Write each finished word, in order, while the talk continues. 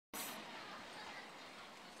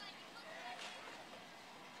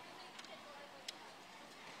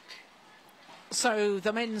So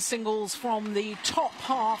the men's singles from the top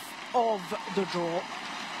half of the draw.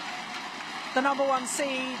 The number 1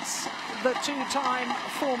 seeds, the 2-time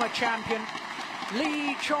former champion,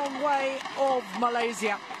 Chong Wei of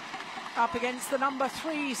Malaysia, up against the number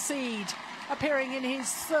 3 seed, appearing in his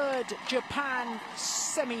 3rd Japan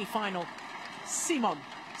semi-final,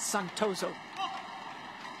 Santoso.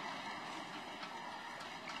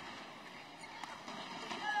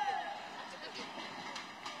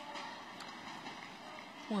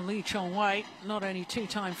 Well, Chong Wei, not only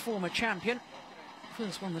 2-time former champion,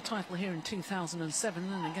 first won the title here in 2007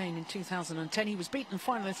 and again in 2010. He was beaten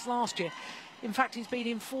finalist last year. In fact, he's been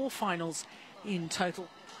in 4 finals in total.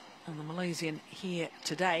 And the Malaysian here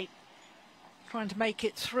today, trying to make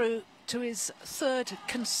it through to his 3rd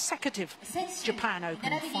consecutive Japan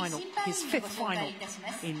Open final, his 5th final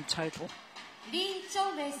in total.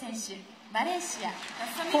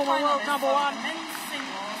 Former world number 1,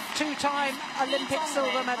 2-time Olympic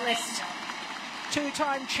silver medalist,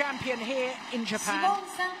 2-time champion here in Japan.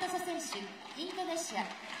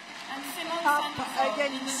 Up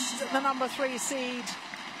against the number 3 seed,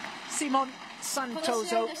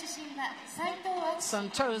 Santoso.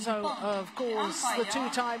 Santoso, of course, the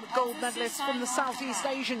 2-time gold medalist from the Southeast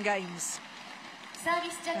Asian Games,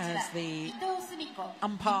 as the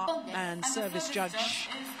umpire and service judge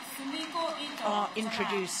are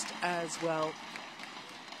introduced as well.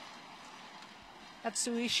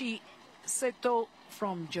 Atsushi Seto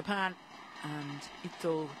from Japan and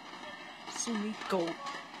Ito Sumiko,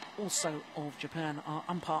 also of Japan, are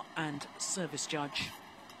umpire and service judge.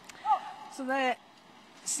 So there,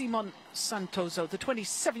 Santoso, the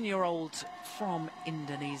 27-year-old from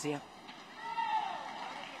Indonesia.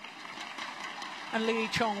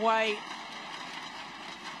 And Chong Wei,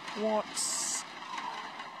 what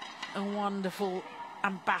a wonderful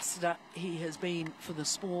ambassador he has been for the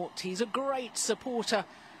sport. He's a great supporter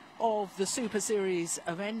of the Super Series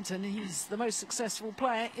event, and he's the most successful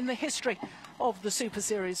player in the history of the Super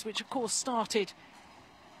Series, which of course started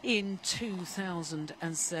in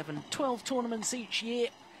 2007. 12 tournaments each year,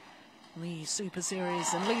 the Super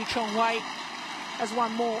Series, and Chong Wei has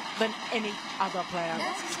won more than any other player.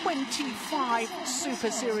 25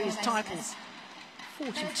 Super Series titles,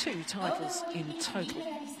 42 titles in total.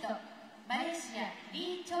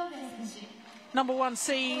 Number 1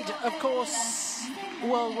 seed, of course,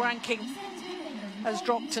 world ranking has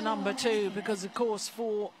dropped to number 2 because, of course,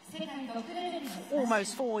 for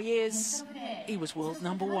almost 4 years, he was world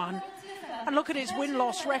number 1. And look at his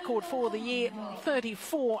win-loss record for the year,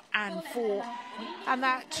 34-4. And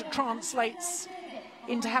that translates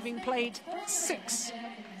into having played 6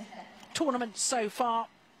 tournaments so far.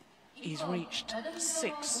 He's reached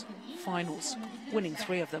 6 finals, winning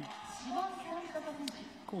 3 of them.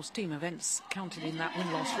 Of course, team events counted in that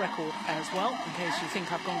win-loss record as well, in case you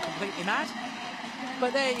think I've gone completely mad.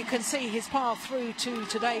 But there you can see his path through to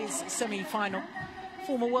today's semi-final.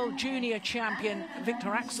 Former world junior champion Victor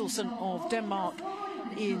Axelsen of Denmark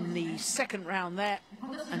in the 2nd round there,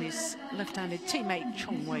 and his left-handed teammate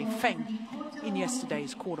Chong Wei Feng in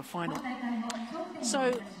yesterday's quarter-final.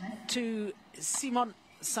 So to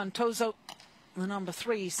Santoso, the number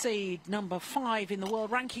 3 seed, number 5 in the world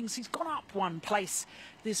rankings. He's gone up 1 place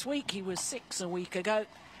this week. He was 6 a week ago.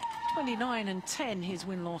 29-10 his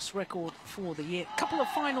win-loss record for the year. Couple of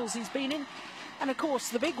finals he's been in, and of course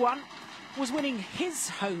the big one was winning his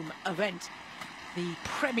home event, the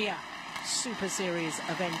Premier Super Series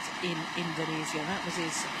event in Indonesia. That was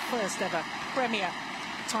his first ever Premier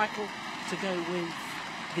title, to go with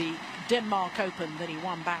the Denmark Open that he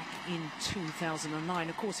won back in 2009.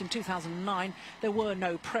 Of course, in 2009, there were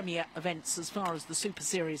no Premier events as far as the Super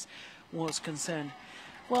Series was concerned.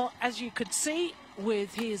 Well, as you could see,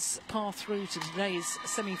 with his path through to today's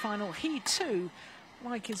semi-final, he too,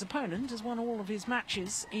 like his opponent, has won all of his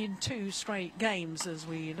matches in 2 straight games, as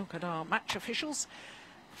we look at our match officials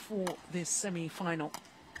for this semi-final.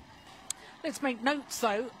 Let's make notes,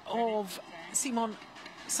 though, of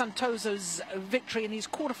Santoso's victory in his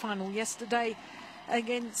quarter-final yesterday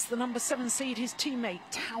against the number 7 seed, his teammate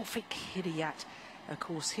Taufik Hidayat. Of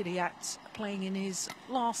course, Hidayat playing in his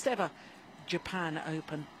last ever Japan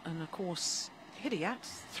Open, and of course Hidayat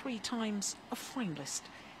 3 times a finalist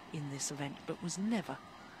in this event, but was never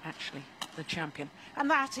actually the champion. And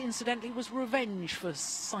that, incidentally, was revenge for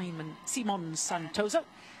Simon Santoso,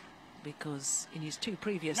 because in his 2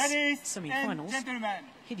 previous semi-finals,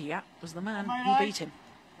 Hidayat was the man who beat him.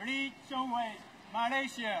 Chong Wei,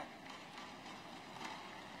 Malaysia.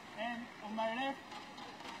 And on my left,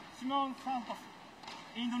 Santoso,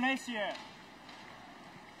 Indonesia.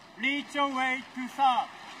 Chong Wei to serve.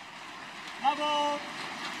 Double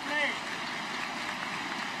play.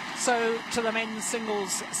 So to the men's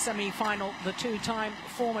singles semi-final, the two-time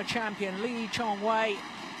former champion Chong Wei,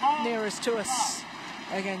 nearest to us,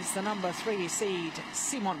 against the number 3 seed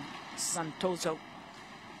Simon Santoso.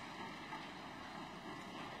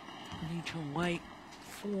 Chong Wei,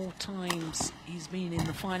 4 times he's been in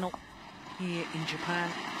the final here in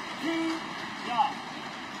Japan.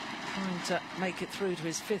 Trying to make it through to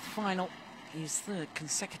his 5th final, his 3rd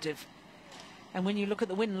consecutive. And when you look at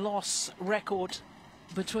the win-loss record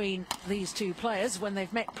between these two players when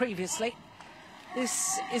they've met previously,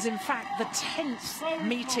 this is in fact the 10th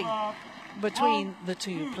meeting between the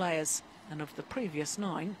two players. And of the previous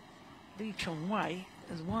 9, Chong Wei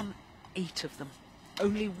has won 8 of them.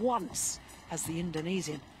 Only once has the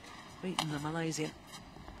Indonesian beaten the Malaysian.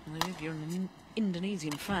 And if you're an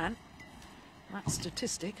Indonesian fan, that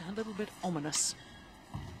statistic a little bit ominous.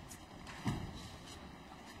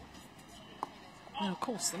 Now, of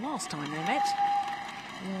course, the last time they met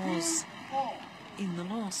was in the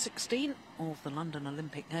last 16 of the London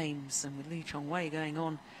Olympic Games, and with Chong Wei going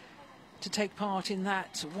on to take part in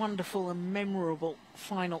that wonderful and memorable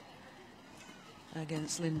final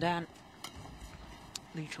against Lindan.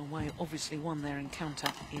 Chong Wei obviously won their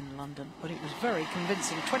encounter in London, but it was very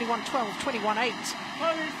convincing. 21-12, 21-8.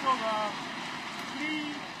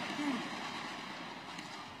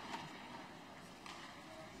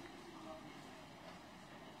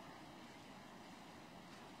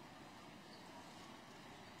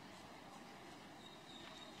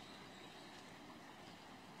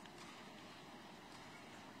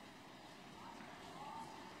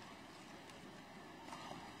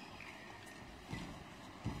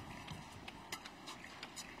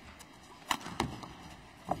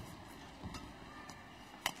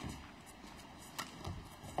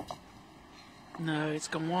 No, it's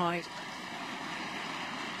gone wide.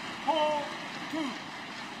 4-2.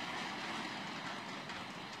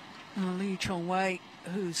 Chong Wei,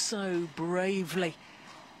 who so bravely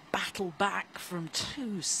battled back from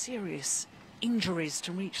 2 serious injuries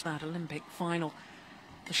to reach that Olympic final.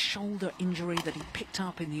 The shoulder injury that he picked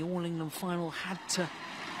up in the All England final, had to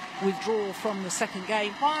withdraw from the 2nd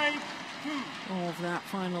game 5-2. of that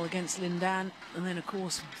final against Lindan, and then of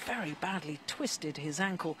course very badly twisted his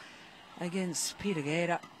ankle against Peter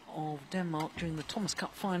Gera of Denmark during the Thomas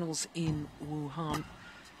Cup finals in Wuhan.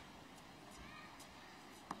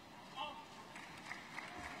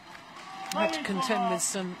 Had to contend with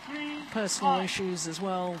some personal issues as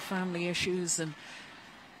well, family issues, and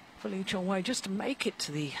for Chong Wei just to make it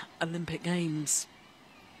to the Olympic Games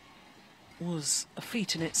was a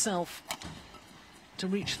feat in itself. To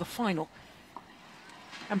reach the final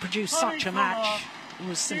and produce such a match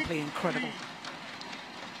was simply incredible.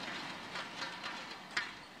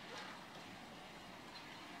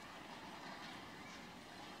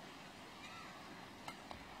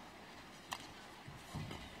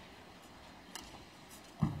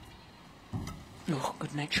 Oh,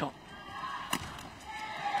 good neck shot.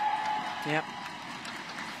 Yep.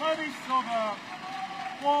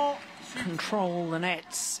 Control the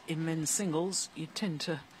nets in men's singles. You tend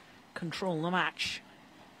to control the match.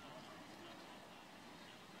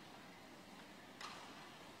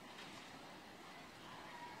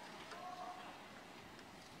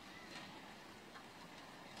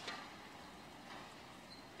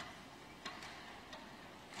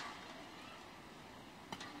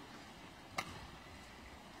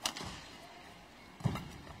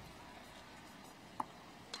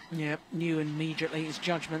 Yep, knew immediately his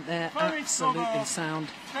judgment there. Absolutely sound.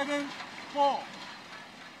 7-4. Oh,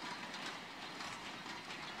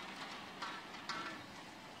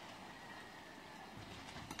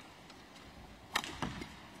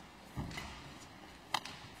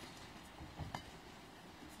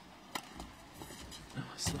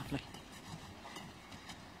 it's lovely.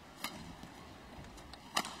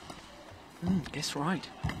 Guess right.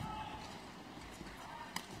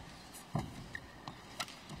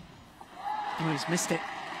 Oh, he's missed it.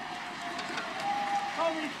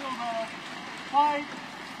 5-7.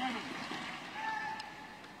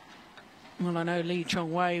 Well, I know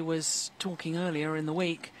Chong Wei was talking earlier in the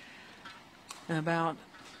week about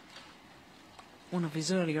one of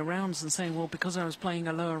his earlier rounds and saying, well, because I was playing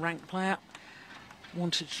a lower ranked player,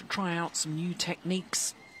 wanted to try out some new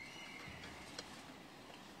techniques,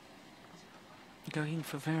 going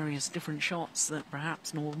for various different shots that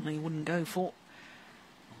perhaps normally wouldn't go for.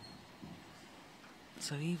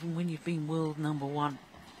 So even when you've been world #1,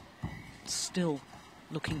 still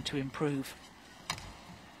looking to improve.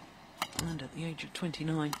 And at the age of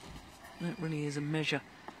 29, that really is a measure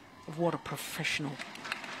of what a professional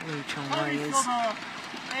Chong Wei is.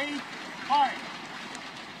 8-5.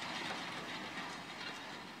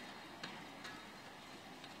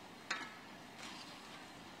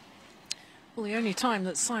 Well, the only time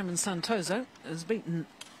that Simon Santoso has beaten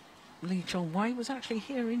Chong Wei was actually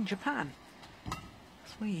here in Japan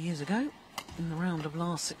 3 years ago in the round of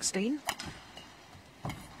last 16.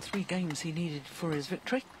 3 games he needed for his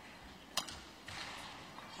victory.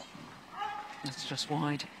 That's just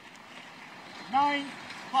wide. 9-5.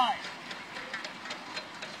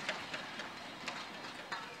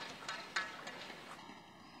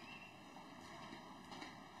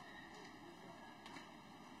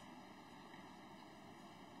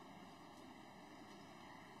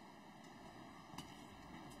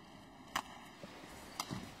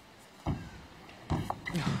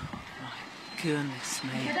 Goodness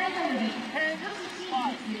me.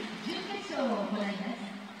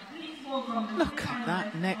 Look at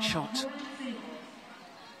that net shot.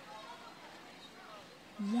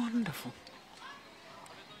 Wonderful.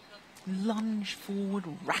 Lunge forward,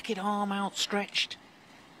 racket arm outstretched.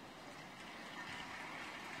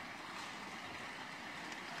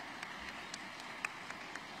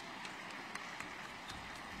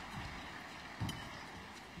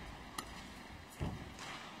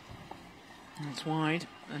 It's wide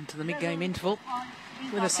and to the mid-game interval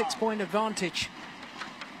with a 6-point advantage.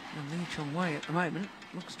 And Chong Wei at the moment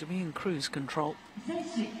looks to be in cruise control. Well,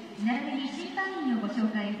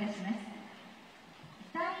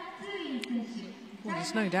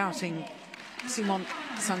 there's no doubting Simon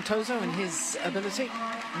Santoso and his ability.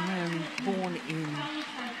 A man born in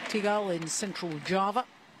Tegal in central Java.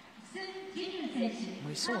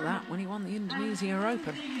 We saw that when he won the Indonesia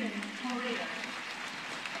Open.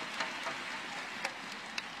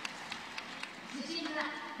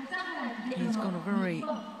 He's got a very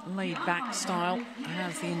laid-back style,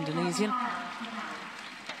 as the Indonesian.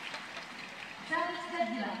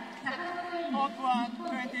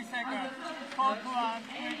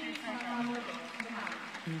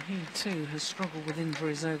 And he too has struggled with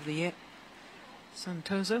injuries over the year.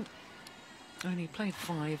 Santoso only played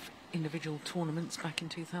 5 individual tournaments back in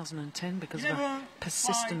 2010 because of a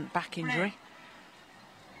persistent back injury.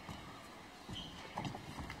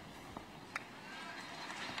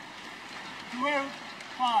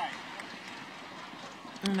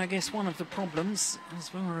 And I guess one of the problems, as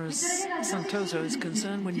far as Santoso is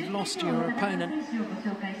concerned, when you've lost your opponent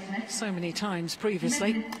so many times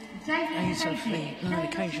previously, 8 of the 9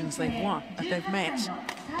 occasions they've met,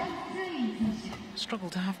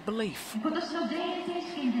 struggle to have belief. It's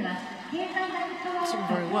all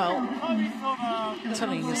very well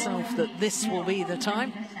telling yourself that this will be the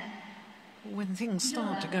time. When things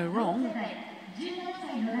start to go wrong,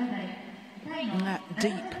 and that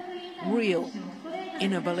deep, real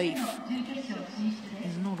inner belief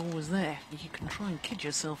is not always there. You can try and kid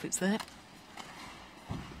yourself it's there.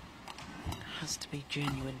 It has to be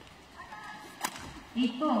genuine.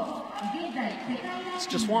 It's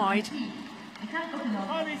just wide.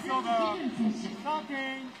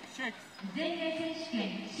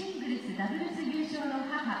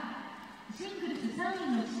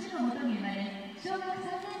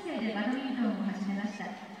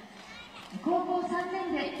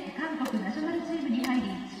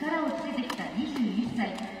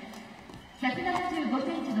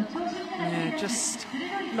 Yeah, just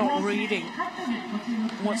not reading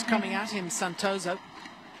what's coming at him, Santoso.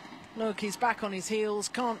 Look, he's back on his heels,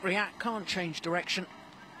 can't react, can't change direction,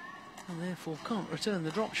 and therefore can't return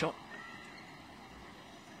the drop shot.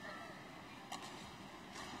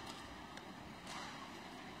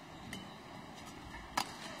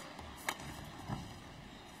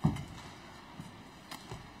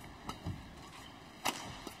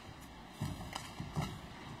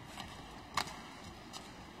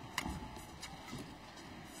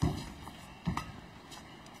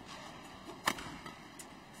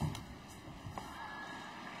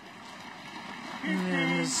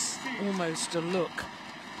 Almost a look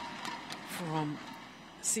from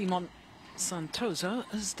Simon Santoso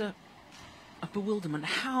as a bewilderment.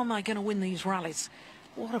 How am I going to win these rallies?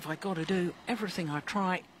 What have I got to do? Everything I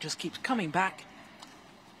try just keeps coming back.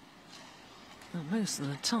 Well, most of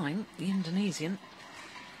the time, the Indonesian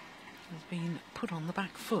has been put on the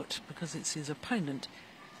back foot because it's his opponent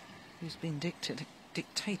who's been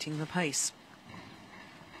dictating the pace.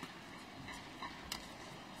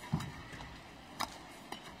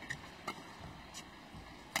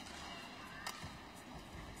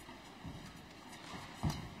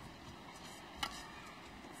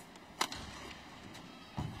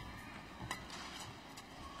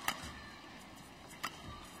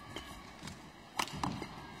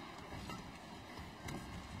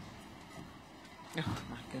 Oh,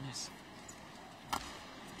 my goodness.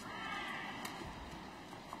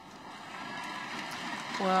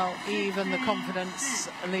 Well, even the confidence,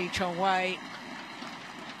 Chong Wei,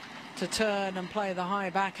 to turn and play the high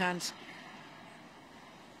backhand.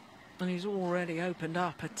 And he's already opened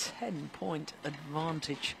up a 10-point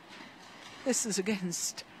advantage. This is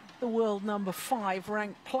against the world number 5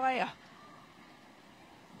 ranked player.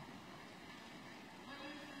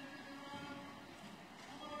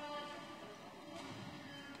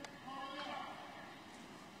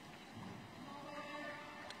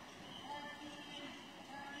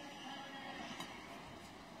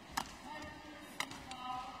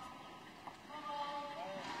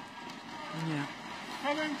 Yeah.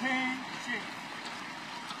 17-6.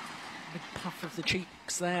 Big puff of the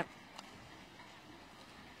cheeks there.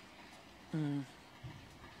 I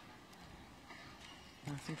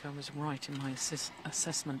think I was right in my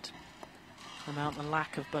assessment about the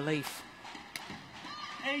lack of belief.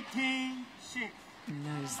 18-6. He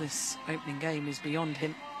knows this opening game is beyond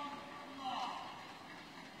him.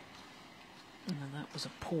 And that was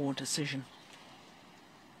a poor decision.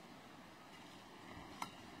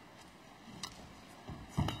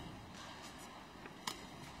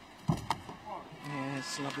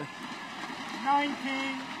 Yes, lovely.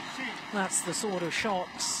 19-6. That's the sort of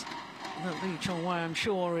shots that Chong Wei, I'm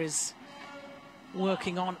sure, is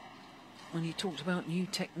working on. When he talked about new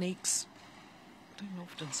techniques, I don't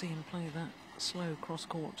often see him play that slow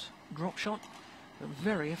cross-court drop shot, but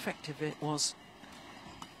very effective it was.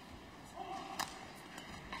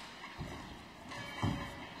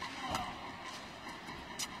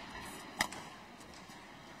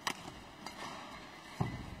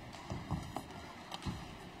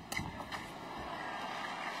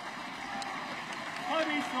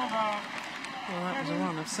 Well, that was a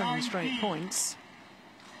run of 7 straight points.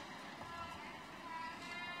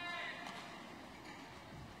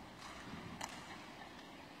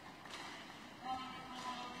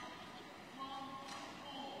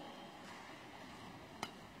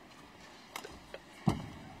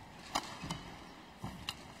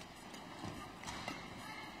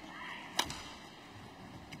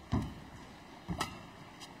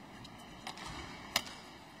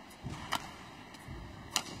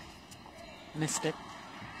 Missed it.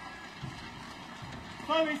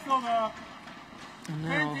 Service over. And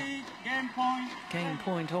now 20 game point. game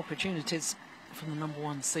point opportunities for the number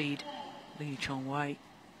 1 seed, Chong Wei.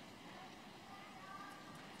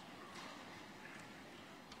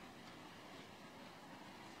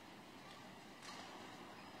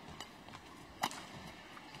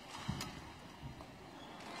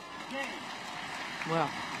 Well,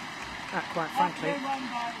 that, quite frankly,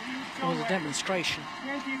 was a demonstration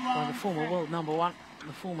by the former world number 1,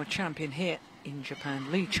 the former champion here in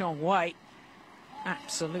Japan, Chong Wei.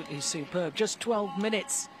 Absolutely superb. Just 12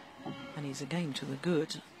 minutes, and he's a game to the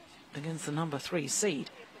good against the number 3 seed,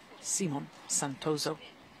 Santoso.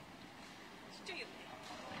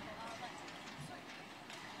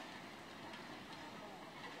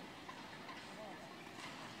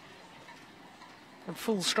 A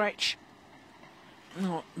full stretch,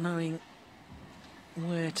 not knowing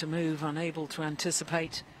where to move, unable to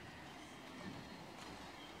anticipate.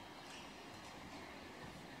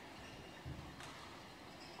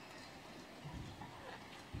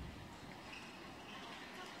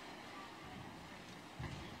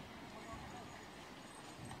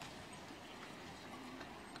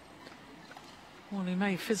 Well, he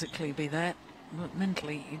may physically be there, but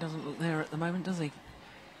mentally he doesn't look there at the moment, does he?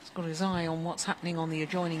 He's got his eye on what's happening on the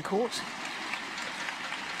adjoining court.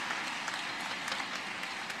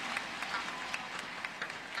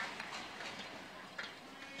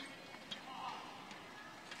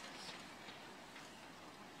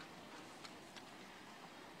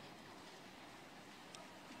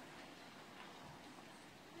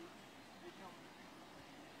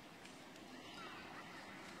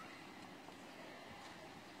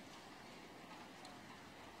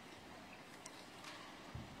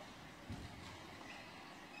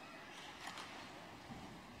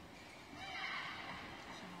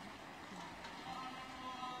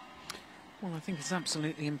 Well, I think it's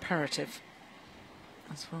absolutely imperative,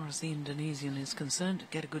 as far as the Indonesian is concerned, to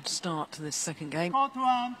get a good start to this second game. Court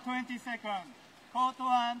 1, 20 seconds. Court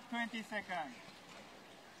 1, 20 seconds.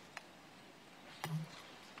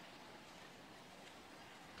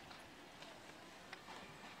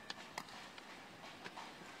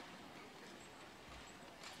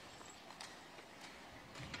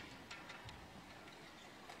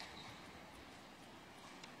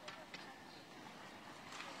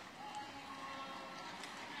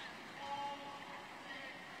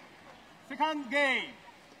 Second game.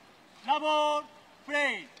 Double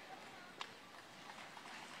play.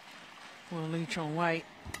 Well, Chong Wei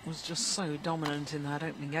was just so dominant in that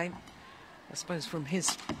opening game. I suppose from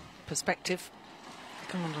his perspective,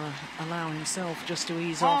 he can't allow himself just to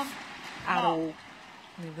ease off at all.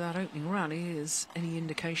 If that opening rally is any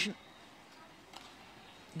indication,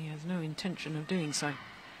 he has no intention of doing so.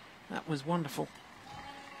 That was wonderful.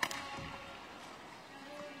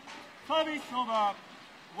 Service over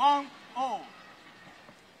 1-0.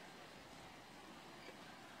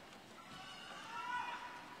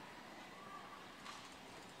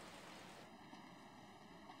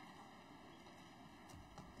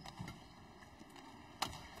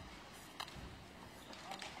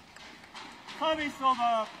 Service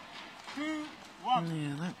over 2-1.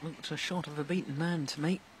 Yeah, that looked a shot of a beaten man to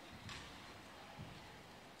me.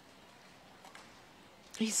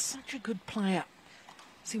 He's such a good player,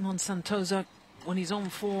 Simon Santoso, when he's on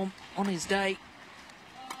form, on his day.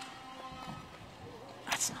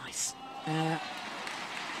 That's nice. Did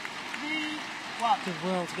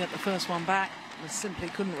well to get the first one back. They simply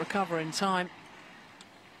couldn't recover in time.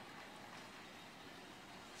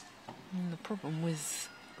 And the problem with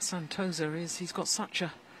Santoso is he's got such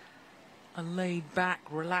a laid-back,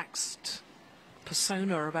 relaxed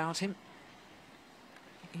persona about him.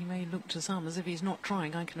 He may look to some as if he's not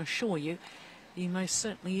trying. I can assure you, he most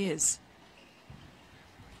certainly is.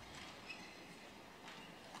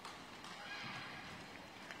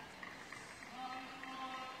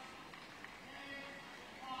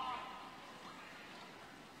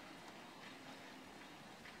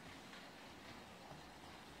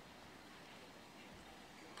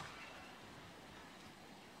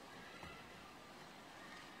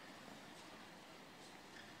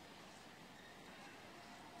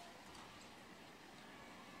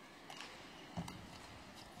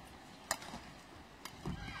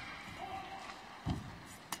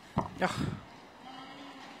 Ugh.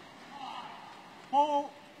 4-1.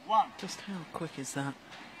 Just how quick is that?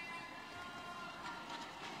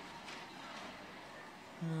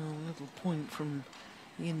 Oh, a little point from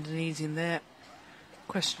the Indonesian there,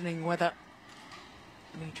 questioning whether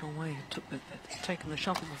Chong Wei had taken the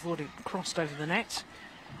shuttle before it crossed over the net.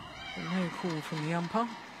 But no call from the umpire.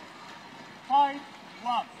 5-1.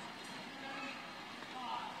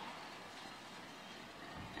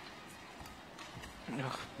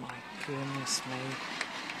 Oh, my goodness me.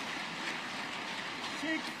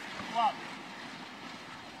 6-1.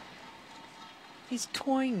 He's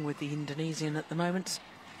toying with the Indonesian at the moment.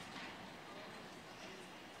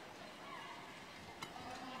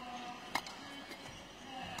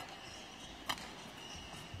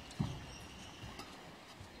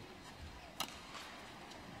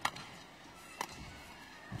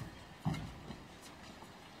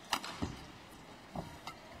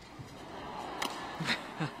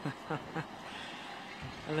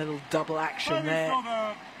 A little double action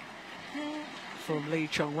there from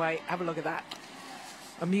Chong Wei. Have a look at that.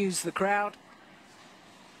 Amuse the crowd.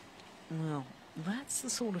 Well, that's the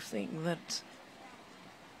sort of thing that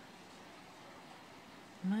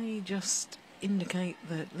may just indicate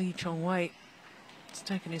that Chong Wei has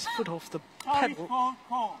taken his foot off the pedal.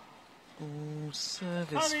 Oh,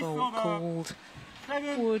 service fault called.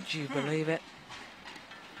 Would you believe it?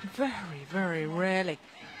 Very, very rarely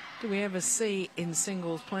do we ever see in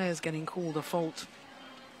singles players getting called a fault.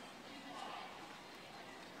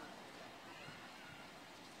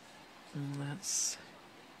 And that's...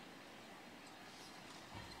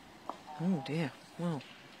 oh dear, well.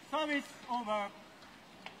 Service over.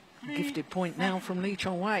 Gifted point now from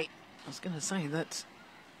Chong Wei. I was going to say that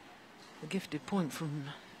the gifted point from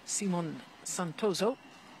Simon Santoso.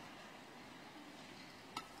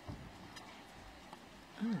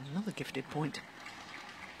 Oh, another gifted point.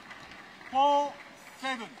 4-7.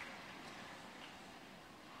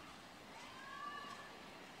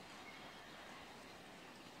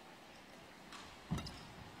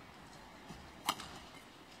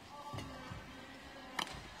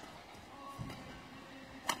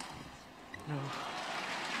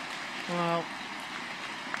 Well,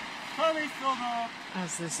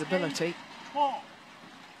 has this ability. Well,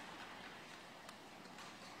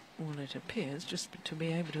 it appears just to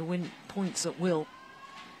be able to win points at will.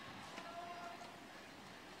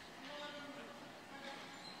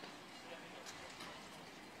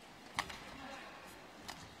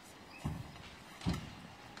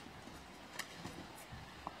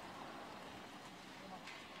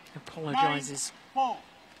 Apologises. 9-4.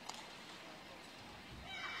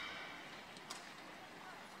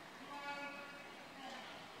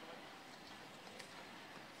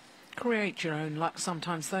 Create your own luck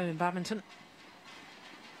sometimes, though, in badminton.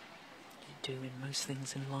 You do in most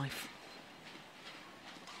things in life.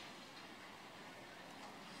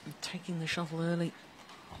 And taking the shuttle early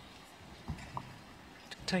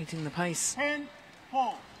dictating the pace.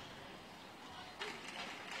 10-4.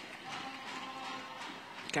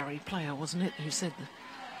 Gary Player, wasn't it, who said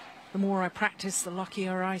the more I practice, the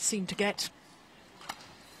luckier I seem to get.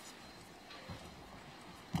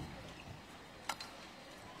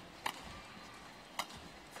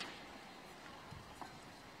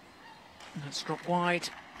 Let's drop wide.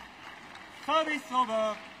 Service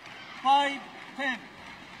over 5-10.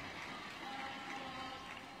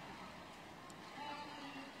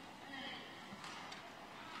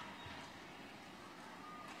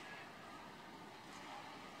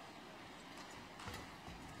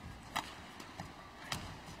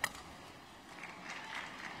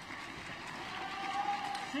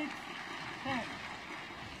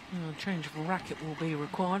 A change of a racket will be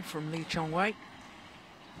required from Chong Wei.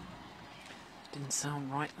 Didn't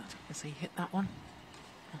sound right as he hit that one.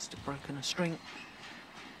 Must have broken a string.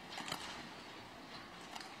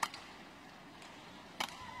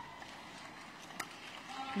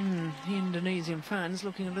 The Indonesian fans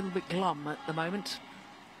looking a little bit glum at the moment.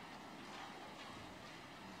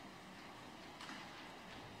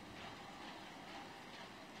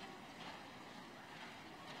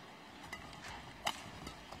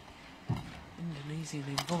 Indonesian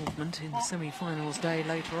involvement in the semi-finals day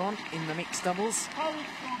later on in the mixed doubles.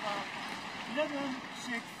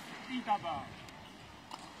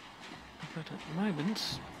 But at the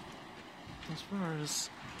moment, as far as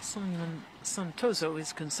Simon Santoso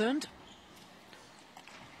is concerned,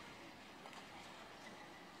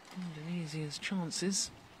 Indonesia's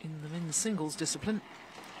chances in the men's singles discipline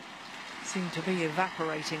seem to be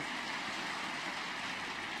evaporating.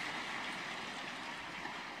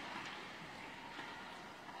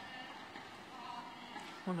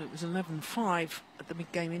 Well, it was 11-5 at the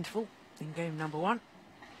mid-game interval in game number 1.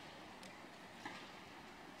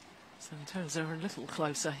 Santoso are a little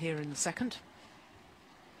closer here in the second.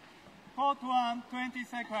 Court 1, 20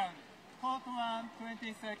 seconds. Court 1,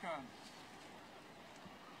 20 seconds.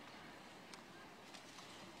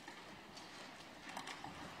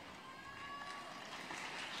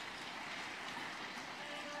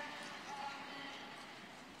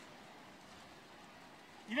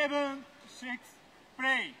 Eleven, 6,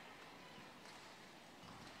 play.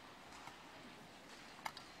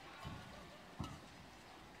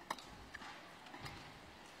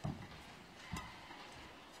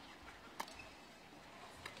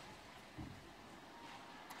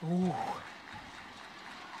 Ooh.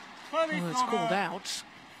 Well, it's called out.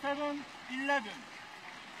 7-11.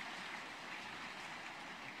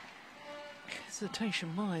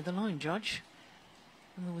 Hesitation by the line judge.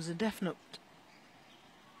 And there was a definite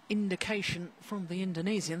indication from the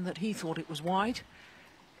Indonesian that he thought it was wide.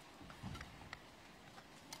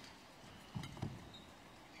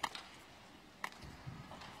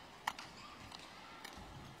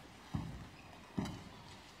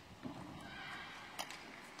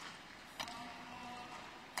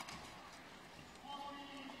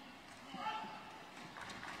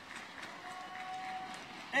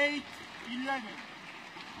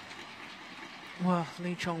 Well,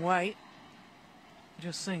 Chong Wei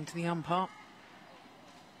just saying to the umpire,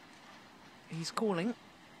 he's calling,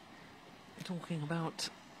 talking about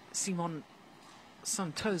Simon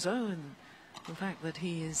Santoso and the fact that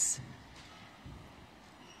he is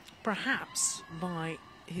perhaps, by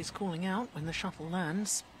his calling out when the shuttle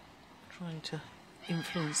lands, trying to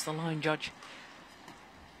influence the line judge.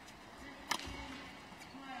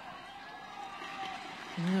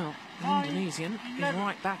 Now, the Indonesian is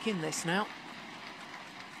right back in this now.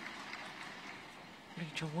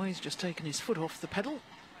 Chong Wei's just taken his foot off the pedal.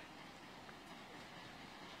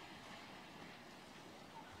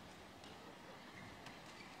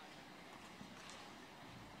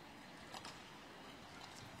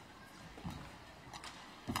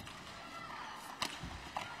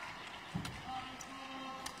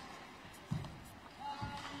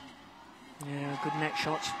 Yeah, good net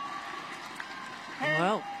shot.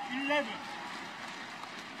 Well, 11.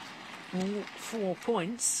 All 4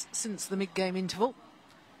 points since the mid-game interval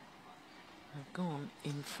have gone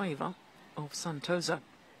in favour of Santoso.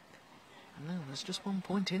 And now there's just 1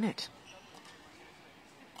 point in it.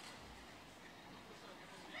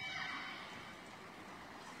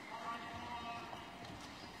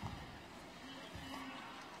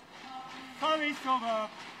 Service over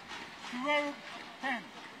 12-10.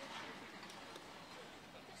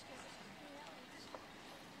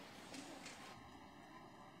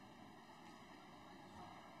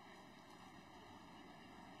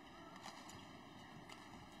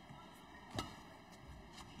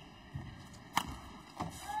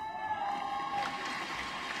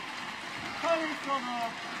 Service over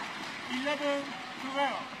 11-12.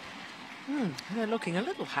 12. They're looking a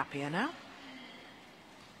little happier now.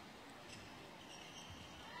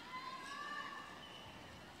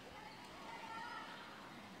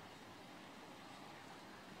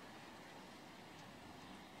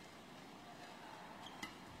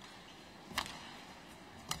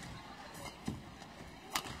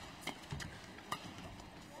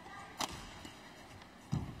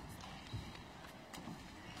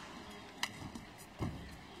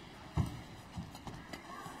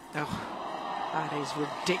 Oh, that is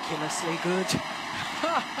ridiculously good.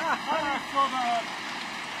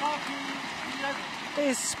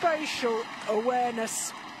 His spatial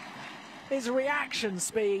awareness, his reaction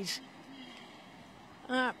speed,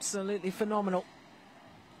 absolutely phenomenal.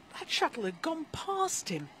 That shuttle had gone past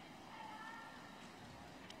him.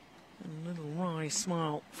 A little wry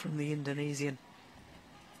smile from the Indonesian.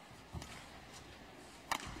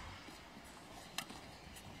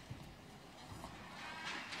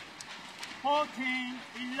 14-11.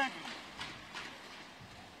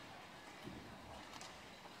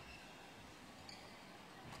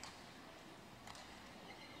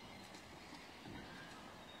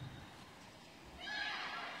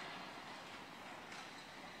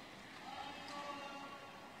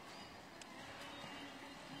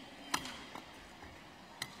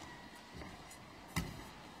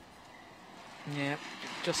 Yeah,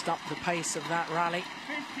 just up the pace of that rally.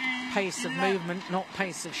 Pace of movement, not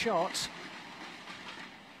pace of shot.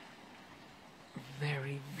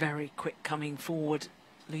 Very, very quick coming forward,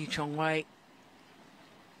 Chong Wei.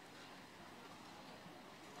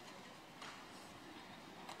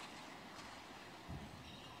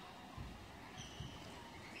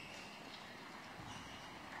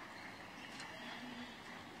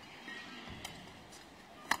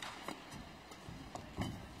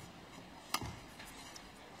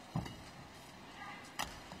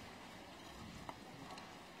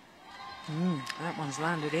 That one's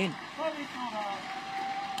landed in.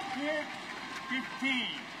 15.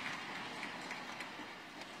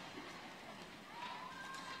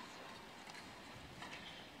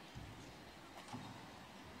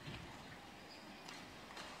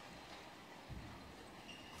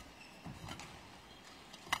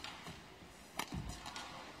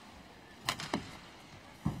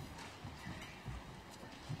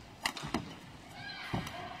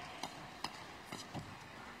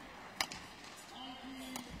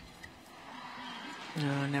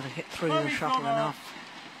 No, never hit through the shuttle enough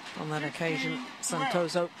on that occasion,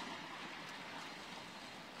 Santoso.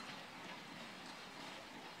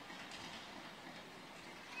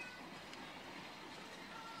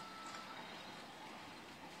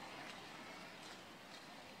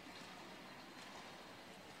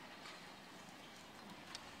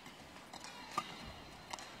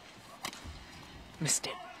 Missed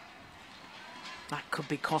it. That could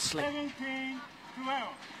be costly. 17-12.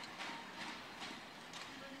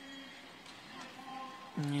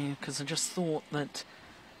 Yeah, because I just thought that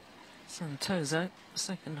Santoso,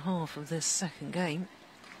 second half of this second game,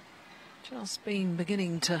 just been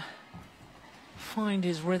beginning to find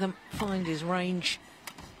his rhythm, find his range.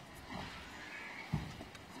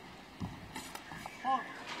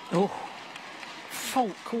 Oh,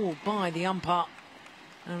 fault called by the umpire.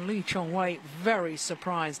 And Chong Wei very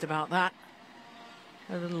surprised about that.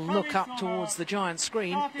 A little look up towards the giant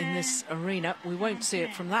screen in this arena. We won't see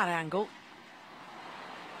it from that angle.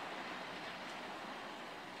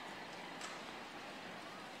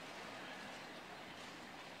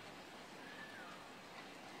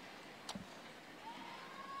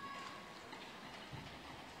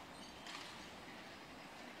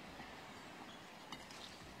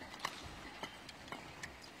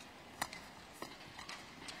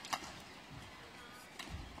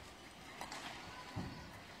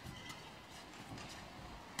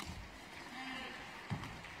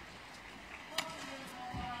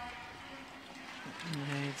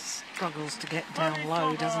 He struggles to get down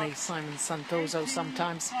low, doesn't he, Simon Santoso,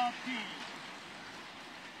 sometimes.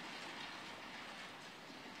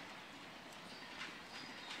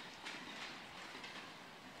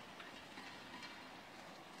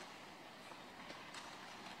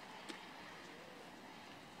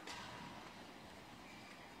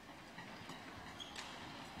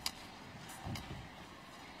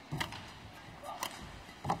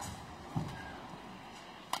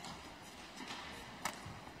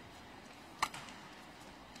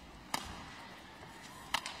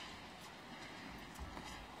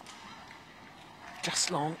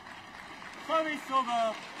 Just long. Service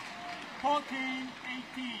over. 14-18.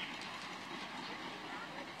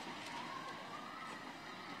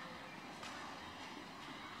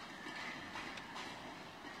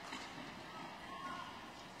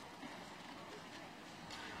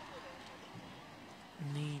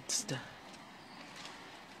 needs to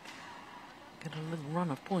get a little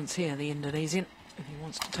run of points here, the Indonesian, if he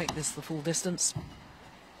wants to take this the full distance.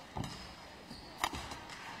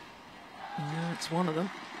 No, it's one of them.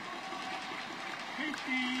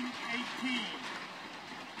 15-18.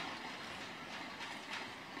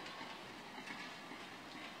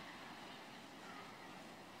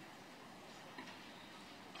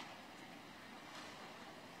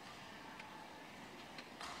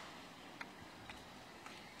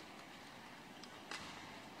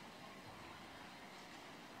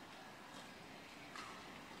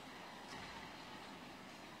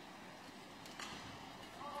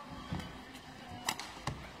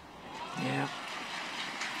 Yeah.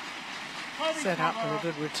 Set up with a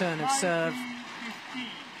good return of serve.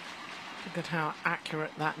 Look at how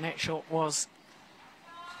accurate that net shot was.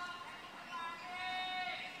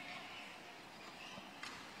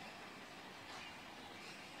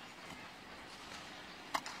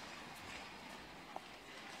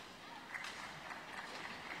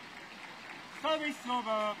 Service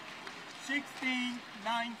over 16-19.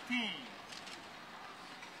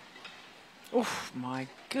 Oof, my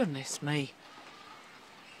goodness me.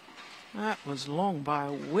 That was long by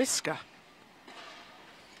a whisker.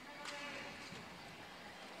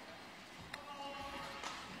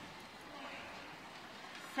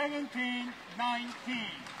 $17-19.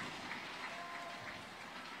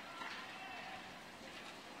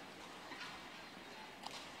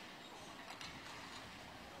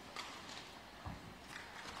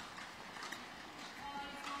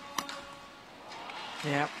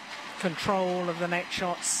 Yeah, control of the net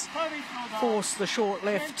shots, force the short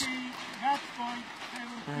lift,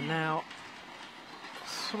 and now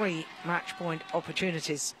 3 match point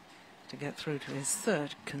opportunities to get through to his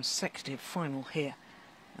 3rd consecutive final here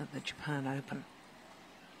at the Japan Open.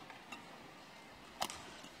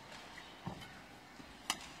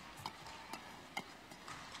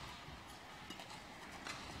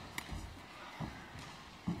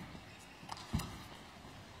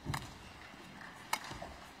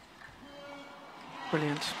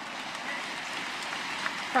 Brilliant.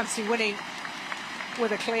 Fancy winning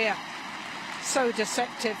with a clear. So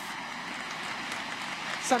deceptive.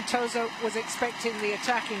 Santoso was expecting the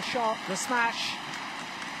attacking shot, the smash,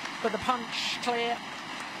 but the punch clear,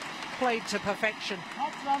 played to perfection.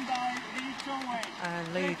 That's run by Lee Chong Wei.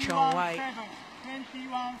 And Lee Chong Wei.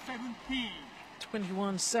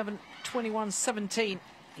 21-17. 21-17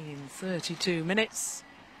 in 32 minutes.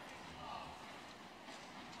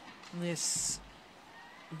 This,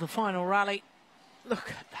 the final rally.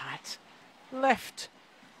 Look at that. Left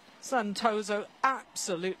Santoso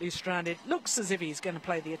absolutely stranded. Looks as if he's going to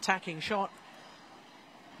play the attacking shot.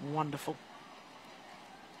 Wonderful.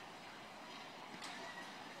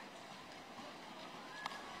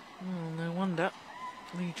 Oh, no wonder.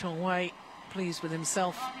 Lee Chong Wei pleased with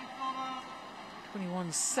himself.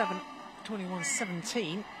 21-17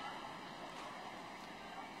 in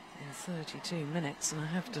 32 minutes, and I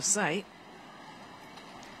have to say,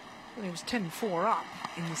 well, he was 10-4 up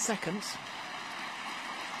in the second.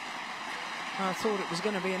 I thought it was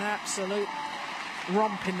going to be an absolute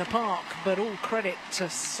romp in the park, but all credit to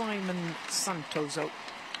Simon Santoso,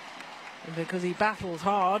 because he battled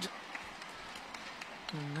hard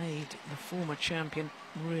and made the former champion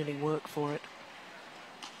really work for it.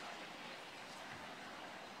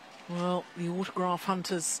 Well, the autograph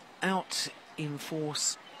hunters out in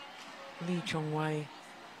force. Lee Chong Wei,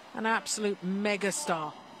 an absolute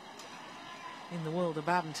megastar in the world of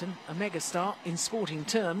badminton, a megastar in sporting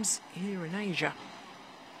terms here in Asia.